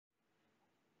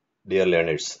Dear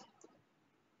learners,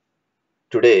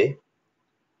 today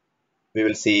we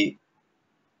will see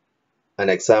an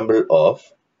example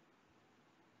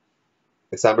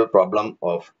problem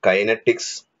of kinetics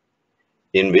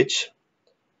in which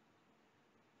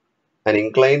an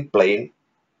inclined plane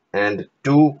and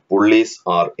two pulleys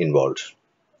are involved.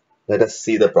 Let us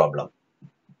see the problem.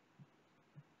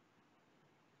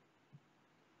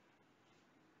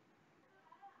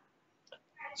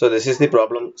 So this is the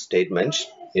problem statement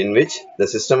in which the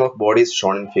system of bodies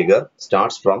shown in figure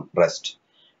starts from rest.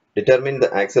 Determine the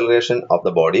acceleration of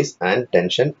the bodies and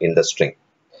tension in the string.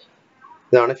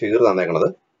 ഇതാണ് figure തന്നേക്കുന്നത്.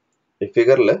 ഈ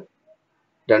ഫിഗറിൽ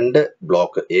രണ്ട്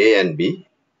block A and B.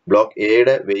 Block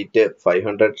എയുടെ wait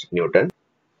 500 newton,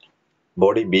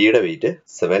 body ബിയുടെ wait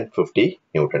 750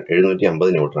 newton,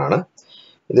 750 newton ആണ്.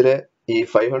 ഇതിൽ ഈ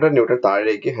 500 newton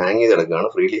താഴേക്ക് ഹാങ് ചെയ്തെടുക്കുകയാണ്,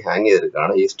 ഫ്രീലി ഹാങ്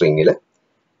ചെയ്തെടുക്കുകയാണ്. ഈ സ്ട്രിങ്ങിൽ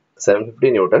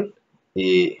 750 ന്യൂട്ടൺ ഈ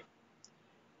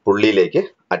പുള്ളിയിലേക്ക്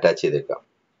അറ്റാച്ച് ചെയ്തേക്കാം.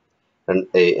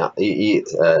 ഈ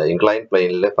ഇൻക്ലൈൻ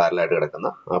പ്ലെയിനിൽ പാരലായിട്ട് കിടക്കുന്ന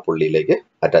ആ പുള്ളിയിലേക്ക്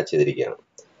അറ്റാച്ച് ചെയ്തിരിക്കുകയാണ്.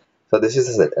 So this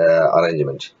is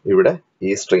arrangement. ഇവിടെ ഈ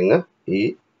സ്ട്രിങ് ഈ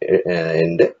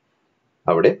എൻഡ്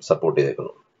അവിടെ സപ്പോർട്ട്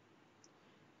ചെയ്തേക്കുന്നു.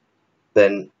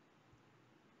 Then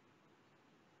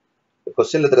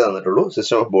ക്വസ്റ്റ്യനിൽ എത്ര തന്നിട്ടുള്ളൂ?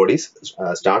 System of bodies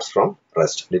starts from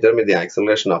rest. Determine the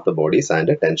acceleration of the bodies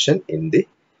and tension in the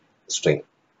string.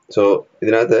 So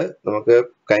ഇതിനകത്ത് നമുക്ക്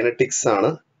കൈനറ്റിക്സ്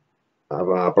ആണ്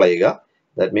അപ്ലൈ ചെയ്യുക.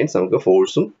 ദാറ്റ് മീൻസ് നമുക്ക്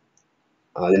ഫോഴ്സും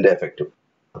അതിൻ്റെ എഫക്റ്റും.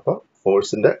 അപ്പോൾ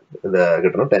ഫോഴ്സിൻ്റെ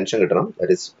കിട്ടണം, ടെൻഷൻ കിട്ടണം,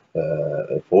 ദാറ്റ് ഈസ്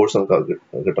ഫോഴ്സ് നമുക്ക്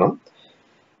കിട്ടണം,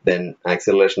 then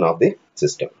acceleration of the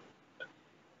system.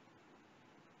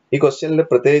 ഈ ക്വസ്റ്റ്യനിൽ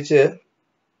പ്രത്യേകിച്ച്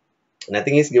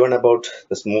nothing is given about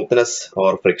the smoothness or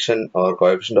friction or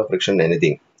coefficient of friction,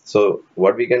 anything. So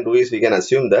what we can do is we can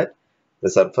assume that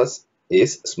the surface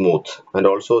is smooth and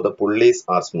also the pulleys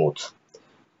are smooth.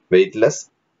 Weightless,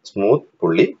 smooth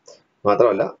pulley.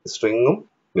 മാത്രമല്ല സ്ട്രിങ്ങും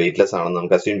weightless ആണെന്ന്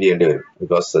നമുക്ക് assume ചെയ്യേണ്ടി വരും,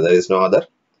 because there is no other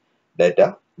data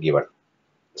given.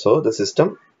 So the system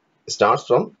starts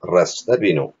from rest, that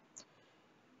we know.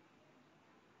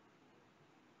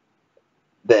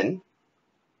 Then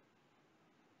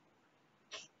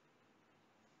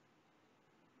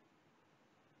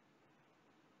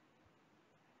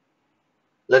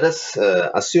let us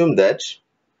assume that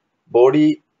body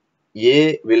A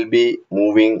will be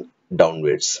moving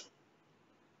downwards.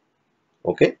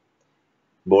 Okay,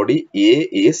 body A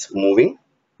is moving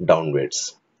downwards.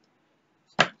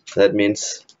 That means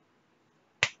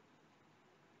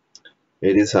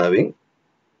it is having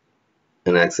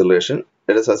an acceleration.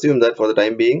 Let us assume that for the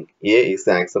time being A is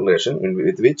the acceleration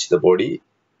with which the body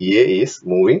A is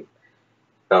moving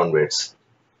downwards.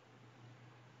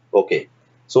 Okay,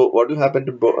 so what will happen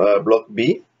to block B?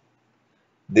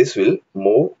 This will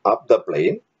move up the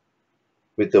plane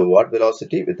with the what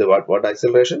velocity, with the what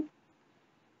acceleration?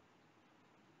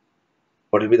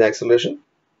 What will be the acceleration?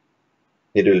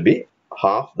 It will be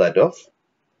half that of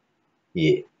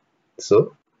A. So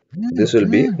this will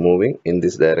be moving in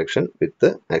this direction with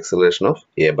the acceleration of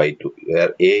A by 2,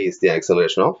 where A is the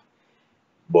acceleration of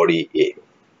body A.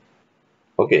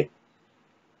 Okay.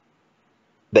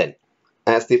 Then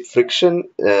as the friction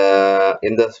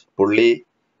in the pulley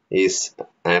is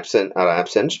absent,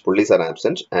 pulleys are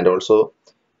absent, and also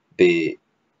the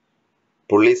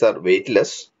pulleys are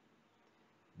weightless,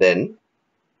 then,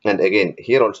 and again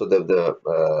here also the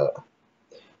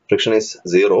friction is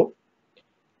 0,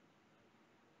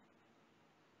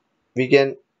 we can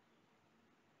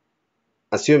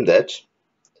assume that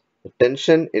the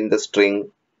tension in the string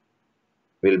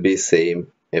will be same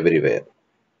everywhere.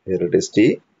 Here it is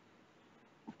T,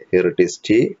 here it is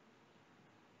T,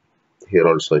 here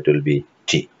also it will be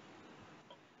T.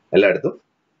 എല്ലായിടത്തും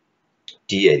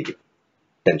T ആയിരിക്കും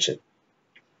tension,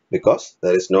 because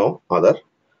there is no other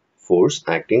force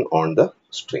acting on the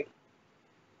string.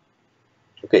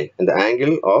 Okay, and the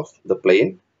angle of the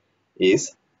plane is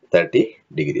 30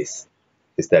 degrees.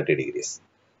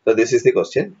 So this is the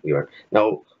question given. Now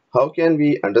how can we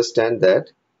understand that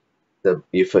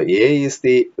if A is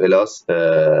the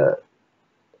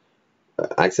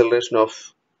acceleration of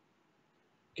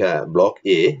block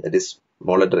A, that is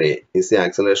small letter A is the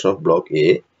acceleration of block A,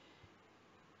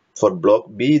 for block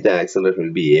B the acceleration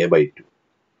will be A by 2.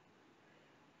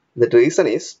 The reason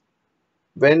is,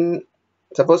 when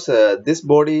suppose this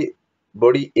body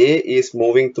A is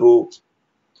moving through,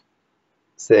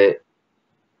 say,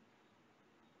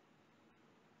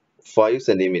 5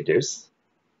 centimeters,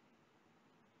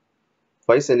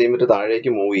 5 centimeter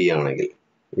താഴേക്ക് move ചെയ്യുകയാണെങ്കിൽ,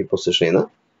 ഈ പൊസിഷനിൽ നിന്ന്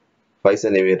 5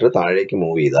 centimeter താഴേക്ക്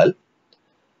move ചെയ്താൽ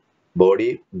body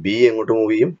B എങ്ങോട്ട്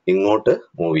move ചെയ്യും? ഇങ്ങോട്ട്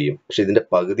മൂവ് ചെയ്യും. പക്ഷെ ഇതിന്റെ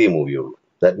പകുതി മൂവ് ചെയ്യുള്ളൂ.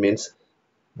 That means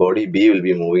body B will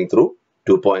be moving through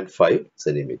 2.5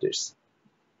 centimeters.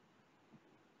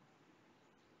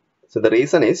 So the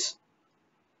reason is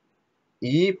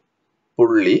ഈ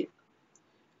പുള്ളി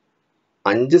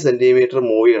 5 സെന്റിമീറ്റർ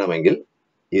മൂവ് ചെയ്യണമെങ്കിൽ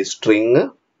ഈ സ്ട്രിങ്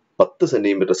 10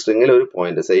 സെന്റിമീറ്റർ, സ്ട്രിങ്ങിൽ ഒരു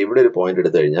പോയിന്റ്, ഇവിടെ ഒരു പോയിന്റ്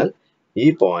എടുത്തു കഴിഞ്ഞാൽ ഈ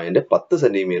പോയിന്റ് 10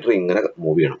 സെന്റിമീറ്റർ ഇങ്ങനെ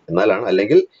മൂവ് ചെയ്യണം എന്നാലാണ്,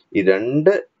 അല്ലെങ്കിൽ ഈ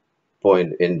രണ്ട്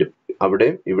പോയിന്റ് എൻഡ്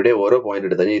അവിടെയും ഇവിടെ ഓരോ പോയിന്റ്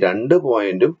എടുത്താൽ ഈ രണ്ട്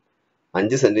പോയിന്റും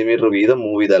 5 സെന്റിമീറ്റർ വീതം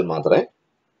മൂവ് ചെയ്താൽ മാത്രമേ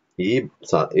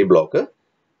ഈ ബ്ലോക്ക്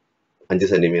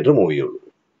 5 സെന്റിമീറ്റർ മൂവ് ചെയ്യുള്ളൂ.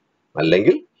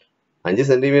 അല്ലെങ്കിൽ 5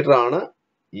 സെന്റിമീറ്റർ ആണ്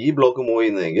ഈ ബ്ലോക്ക് മൂവ്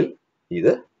ചെയ്യുന്നതെങ്കിൽ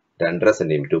ഇത് 2.5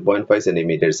 സെന്റിമീറ്റർ 2.5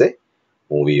 സെന്റിമീറ്റേഴ്സേ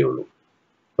മൂവ് ചെയ്യുള്ളൂ.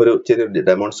 ഒരു ചെറിയൊരു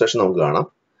ഡെമോൺസ്ട്രേഷൻ നമുക്ക് കാണാം,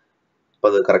 അപ്പോൾ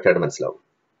അത് കറക്റ്റ് ആയിട്ട് മനസ്സിലാവും.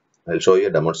 I will show you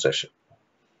A demonstration.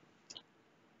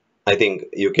 I think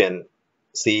you can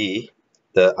see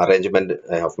the arrangement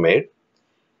I have made.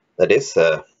 That is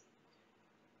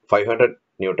 500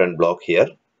 Newton block here,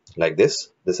 like this,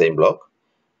 the same block,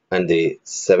 and the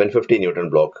 750 Newton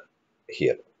block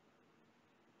here.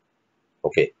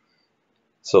 Okay,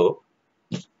 so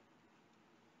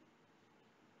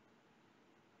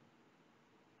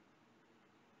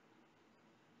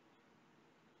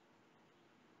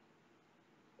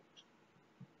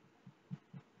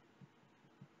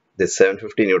this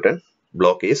 750 Newton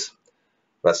block is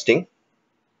resting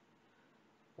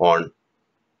on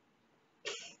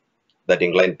that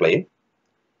inclined plane,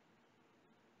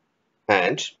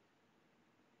 and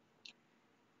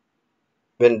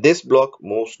when this block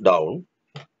moves down,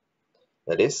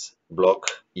 that is block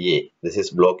A, this is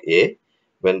block A,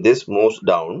 when this moves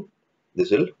down,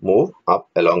 this will move up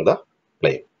along the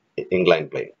plane, inclined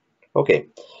plane. Okay,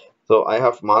 so I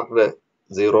have marked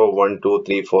 0, 1, 2,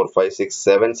 3, 4, 5, 6,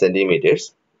 7 centimeters.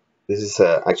 This is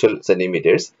actual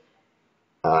centimeters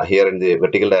here in the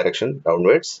vertical direction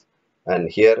downwards, and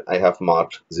here I have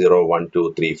marked 0, 1,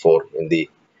 2, 3, 4 in the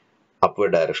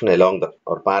upward direction along the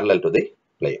or parallel to the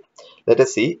plane. Let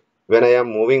us see, when I am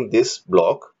moving this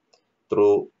block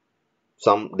through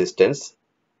some distance,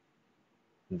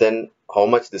 then how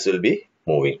much this will be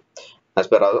moving. As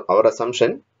per our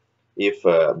assumption, if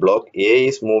block A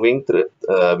is moving through,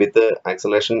 with the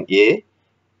acceleration A,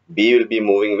 B will be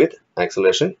moving with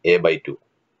acceleration A by 2.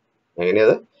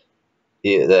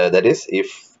 That is, if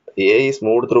A is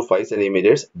moved through 5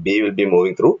 centimeters, B will be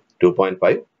moving through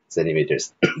 2.5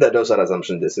 centimeters. That was our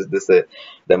assumption. This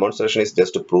demonstration is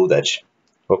just to prove that,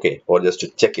 okay, or just to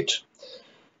check it.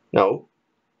 Now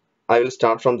I will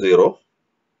start from 0.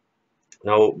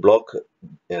 Now block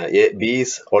B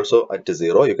is also at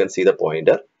 0. You can see the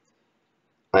pointer.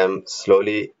 I am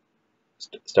slowly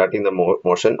starting the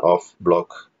motion of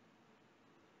block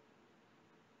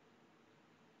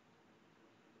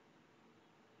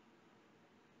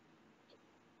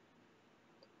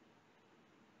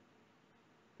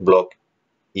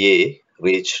A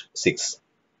reached 6.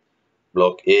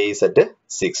 Block A is at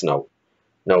 6 now.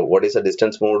 Now what is the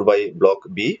distance moved by block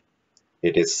B?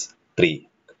 It is 3.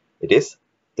 It is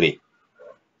 3.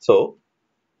 So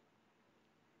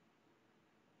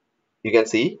you can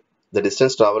see the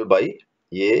distance traveled by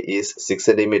A is 6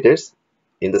 centimeters.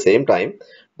 In the same time,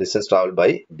 distance traveled by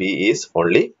B is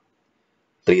only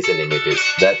 3 centimeters.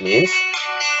 That means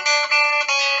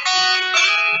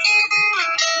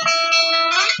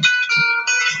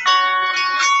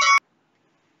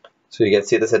so you can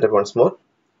see the setup once more.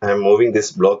 I am moving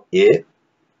this block A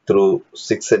through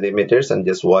 6 centimeters and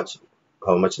just watch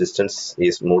how much distance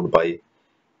is moved by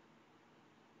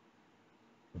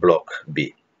block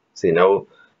B. See, now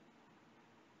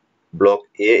block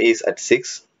A is at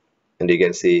 6 and you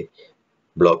can see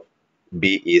block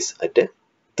B is at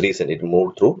 3 cm. It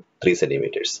moved through 3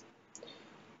 centimeters.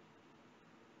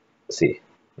 See,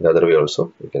 the other way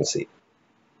also you can see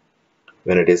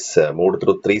when it is moved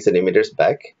through 3 centimeters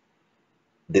back,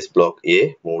 this block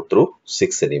A moved through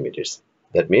 6 centimeters.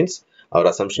 That means our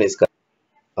assumption is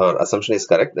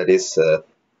correct. That is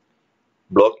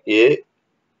block A,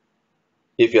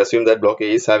 if you assume that block A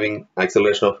is having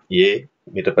acceleration of A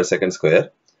meter per second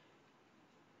square,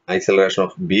 acceleration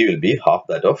of B will be half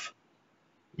that of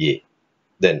A.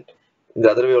 Then in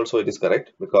the other way also it is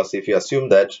correct, because if you assume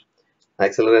that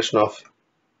acceleration of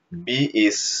B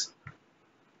is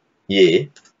A,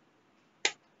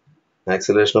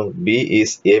 acceleration of B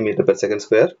is A meter per second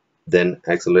square, then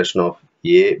acceleration of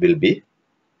A will be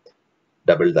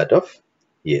double that of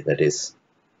A, that is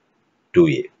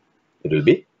 2A. It will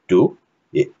be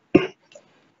 2A.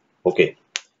 Okay,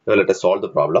 now let us solve the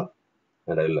problem,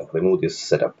 and I will remove this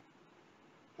setup.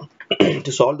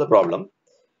 To solve the problem,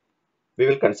 we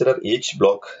will consider each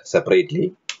block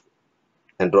separately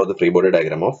and draw the free body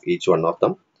diagram of each one of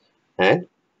them, and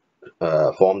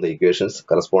form the equations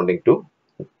corresponding to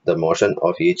the motion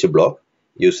of each block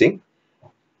using.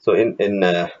 So in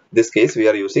this case, we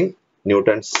are using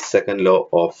Newton's second law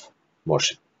of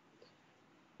motion.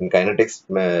 In kinetics,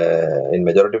 in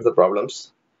majority of the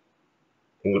problems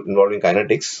involving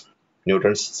kinetics,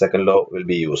 Newton's second law will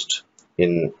be used.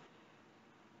 In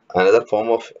another form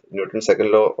of Newton's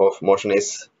second law of motion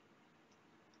is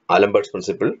Alembert's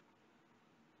principle.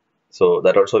 So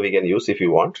that also we can use if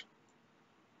you want.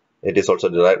 It is also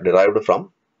derived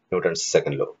from Newton's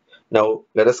second law. Now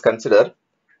let us consider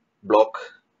block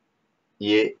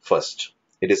A first.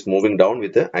 It is moving down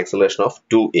with the acceleration of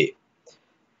 2a.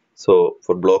 So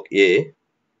for block A,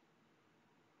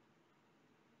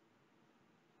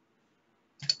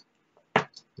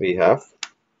 we have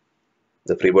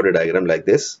the free body diagram like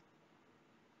this.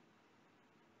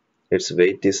 Its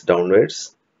weight is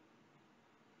downwards,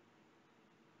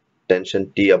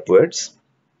 tension T upwards,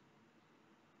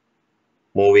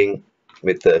 moving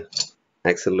with the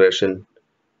acceleration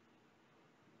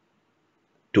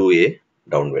 2a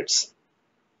downwards.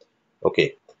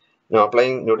 Okay, now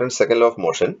applying Newton's second law of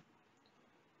motion,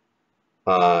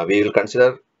 we will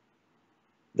consider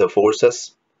the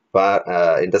forces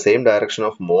in the same direction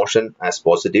of motion as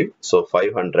positive. So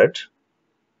 500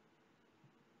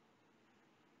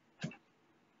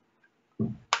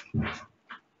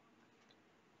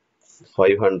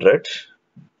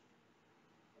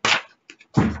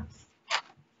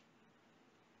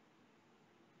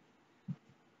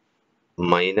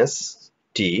 minus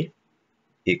T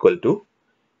equal to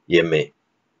ma.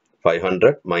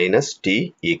 500 minus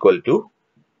T equal to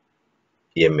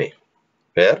ma,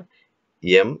 where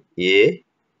ma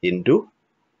into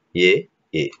a.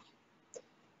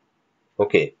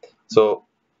 Okay, so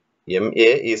ma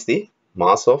is the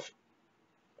mass of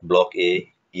block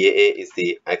A, aa is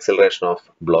the acceleration of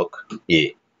block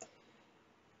A.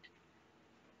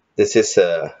 This is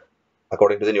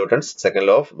according to the Newton's second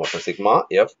law of motion, sigma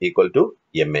F equal to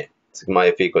ma. Sigma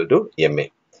F equal to ma.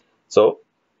 So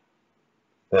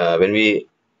when we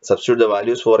substitute the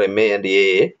values for ma and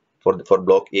aa for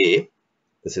block A,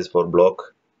 this is for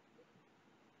block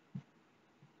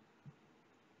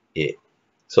A.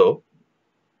 So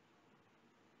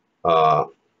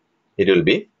it will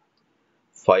be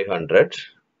 500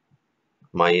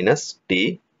 minus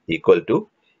T equal to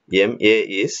ma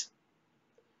is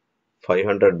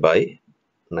 500 by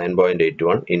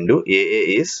 9.81 into aa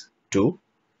is 2a.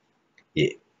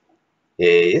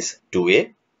 A is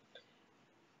 2a.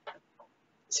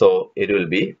 So it will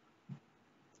be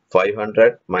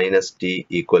 500 minus T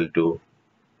equal to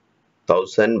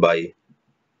 1000 by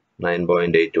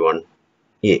 9.81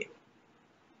 a.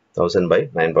 1000 by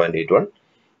 9.81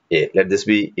 a. Let this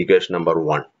be equation number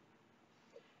 1.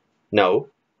 Now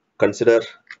consider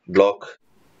block.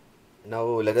 Now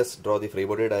let us draw the free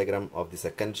body diagram of the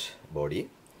second body.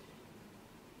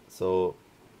 So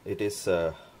it is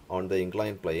on the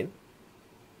inclined plane.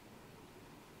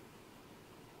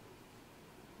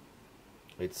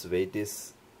 Its weight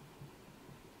is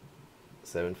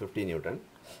 750 Newton.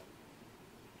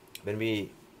 When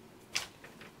we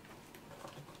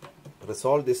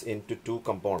resolve this into two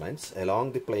components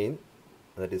along the plane,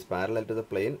 that is parallel to the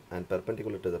plane and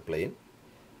perpendicular to the plane,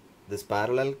 this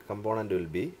parallel component will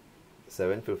be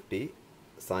 750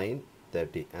 sine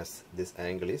 30, as this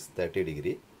angle is 30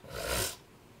 degree.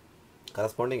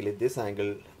 Correspondingly, this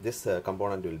angle, this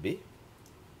component will be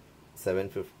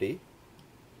 750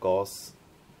 cos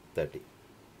 30.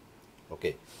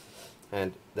 Okay,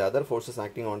 and the other forces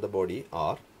acting on the body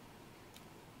are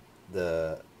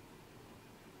the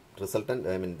resultant,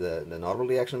 the normal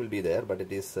reaction will be there, but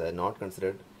it is not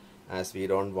considered, as we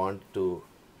don't want to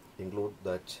include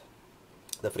that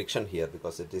the friction here,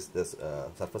 because it is this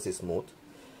surface is smooth.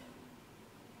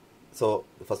 So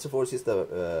the first force is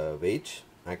the weight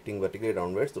acting vertically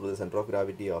downwards through the center of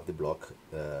gravity of the block,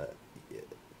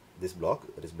 this block,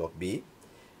 that is block B,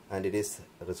 and it is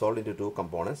resolved into two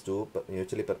components, two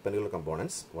mutually perpendicular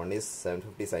components. One is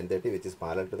 750 sin 30, which is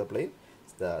parallel to the plane.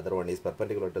 The other one is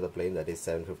perpendicular to the plane, that is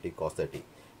 750 cos 30.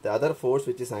 The other force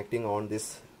which is acting on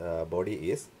this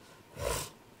body is,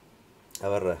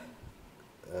 our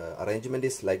arrangement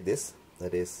is like this,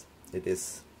 that is, it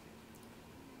is,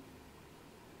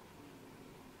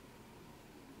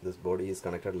 this body is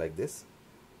connected like this,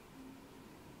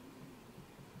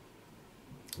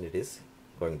 and it is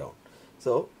going down.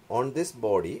 So on this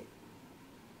body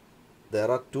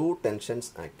there are two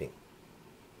tensions acting,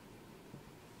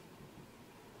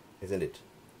 isn't it?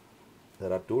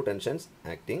 There are two tensions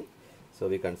acting. So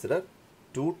we consider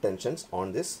two tensions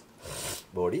on this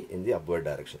body in the upward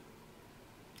direction.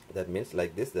 That means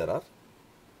like this, there are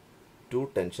two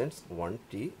tensions, one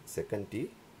T, second T.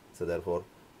 So therefore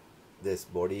this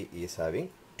body is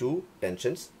having two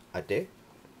tensions at a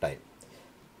time.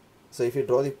 So if you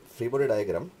draw the free body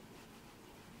diagram,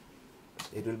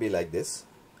 it will be like this.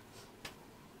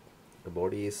 The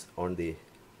body is on the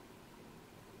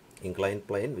inclined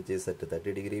plane, which is at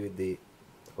 30 degree with the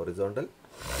horizontal.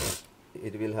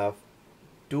 It will have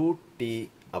 2T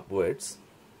upwards,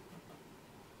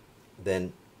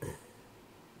 then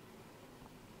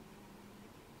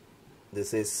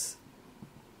this is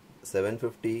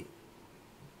 750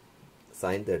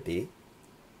 sine 30,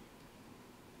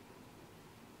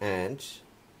 and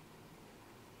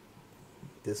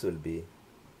this will be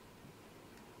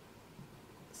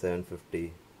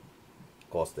 750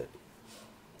 cos 30.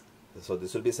 So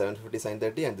this will be 750 sine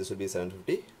 30 and this will be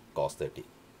 750 cos 30.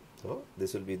 So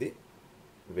this will be the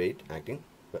weight acting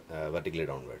vertically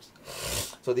downwards.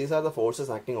 So these are the forces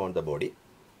acting on the body,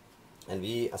 and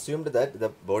we assumed that the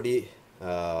body,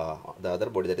 the other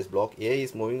body, that is block A,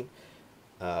 is moving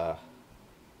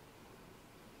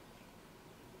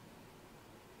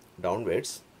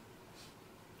downwards.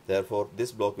 Therefore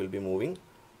this block will be moving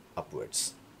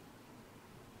upwards.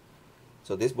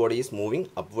 So this body is moving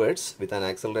upwards with an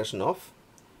acceleration of,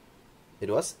 it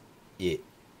was A.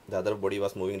 The other body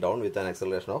was moving down with an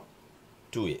acceleration of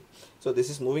 2A. So this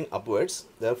is moving upwards.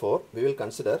 Therefore we will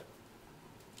consider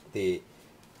the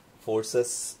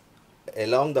forces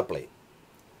along the plane.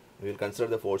 We will consider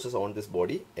the forces on this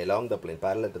body along the plane,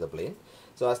 parallel to the plane.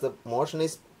 So as the motion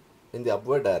is in the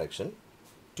upward direction,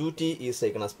 2T is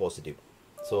taken as positive.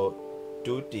 So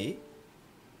 2T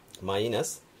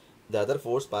minus the other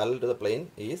force parallel to the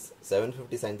plane is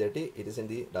 750 sine 30. It is in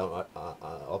the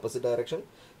opposite direction.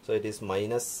 So it is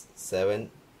minus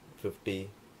 750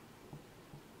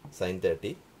 sine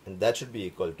 30, and that should be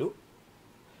equal to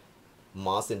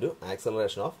mass into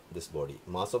acceleration of this body.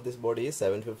 Mass of this body is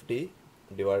 750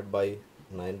 divided by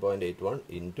 9.81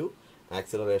 into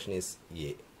acceleration is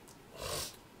A.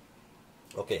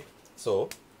 Okay, so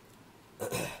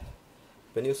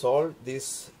when you solve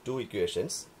these two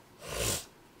equations,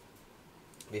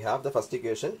 we have the first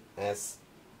equation as,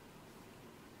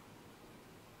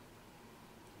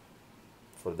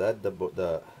 for that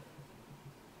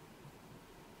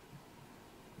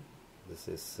this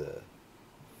is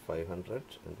 500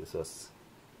 and this was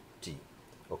T.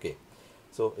 Okay,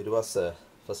 so it was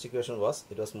first equation was,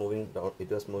 it was moving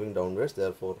downwards.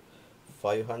 Therefore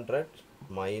 500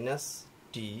 minus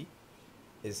T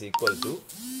is equal to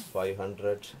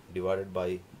 500 divided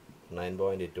by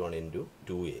 9.81 into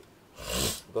 2A,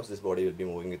 because this body will be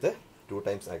moving with a 2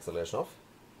 times acceleration of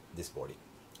this body.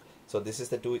 So these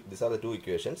are the two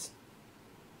equations,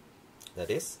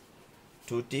 that is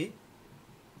 2T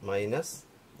minus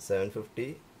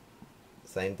 750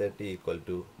 sine 30 equal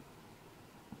to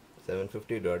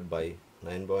 750 divided by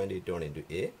 9.81 into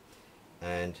A,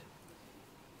 and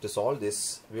to solve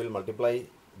this we will multiply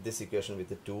this equation with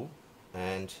the 2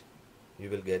 and you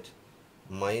will get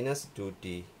minus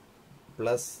 2T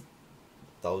plus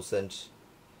 1000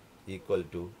 equal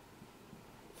to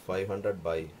 500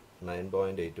 by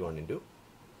 9.81 into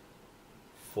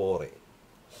 4A.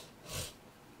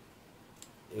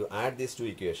 You add these two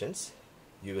equations,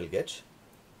 you will get,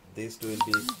 these two will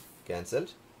be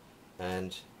cancelled,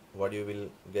 and what you will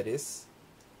get is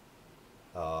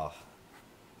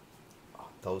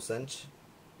 1000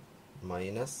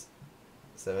 minus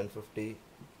 750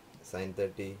 sine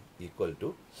 30 equal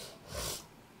to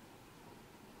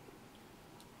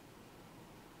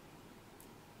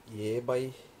A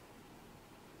by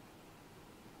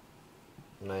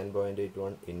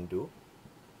 9.81 into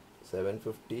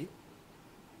 750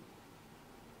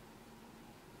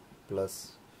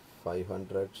 plus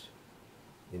 500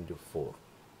 into 4,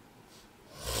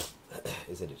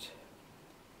 isn't it?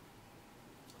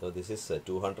 So this is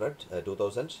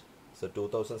 2000, so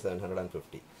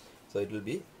 2750. So it will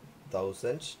be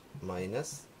 1000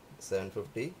 minus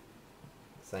 750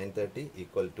 sine 30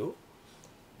 equal to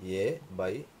A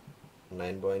by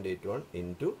 9.81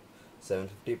 into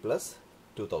 750 plus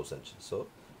 2000, so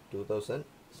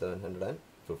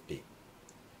 2750.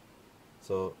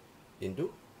 So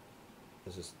into,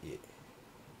 this is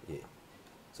A.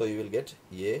 So you will get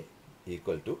A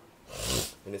equal to,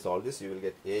 when you solve this, you will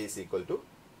get A is equal to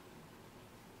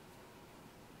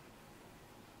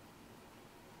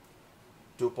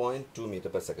 2.2 meter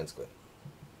per second square.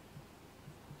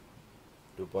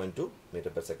 2.2 meter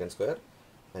per second square,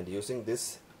 and using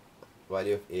this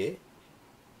value of A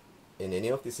in any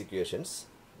of these equations,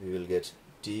 we will get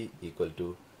T equal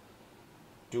to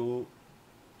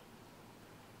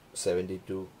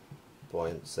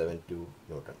 272.72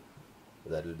 Newton.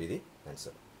 That will be the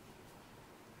answer.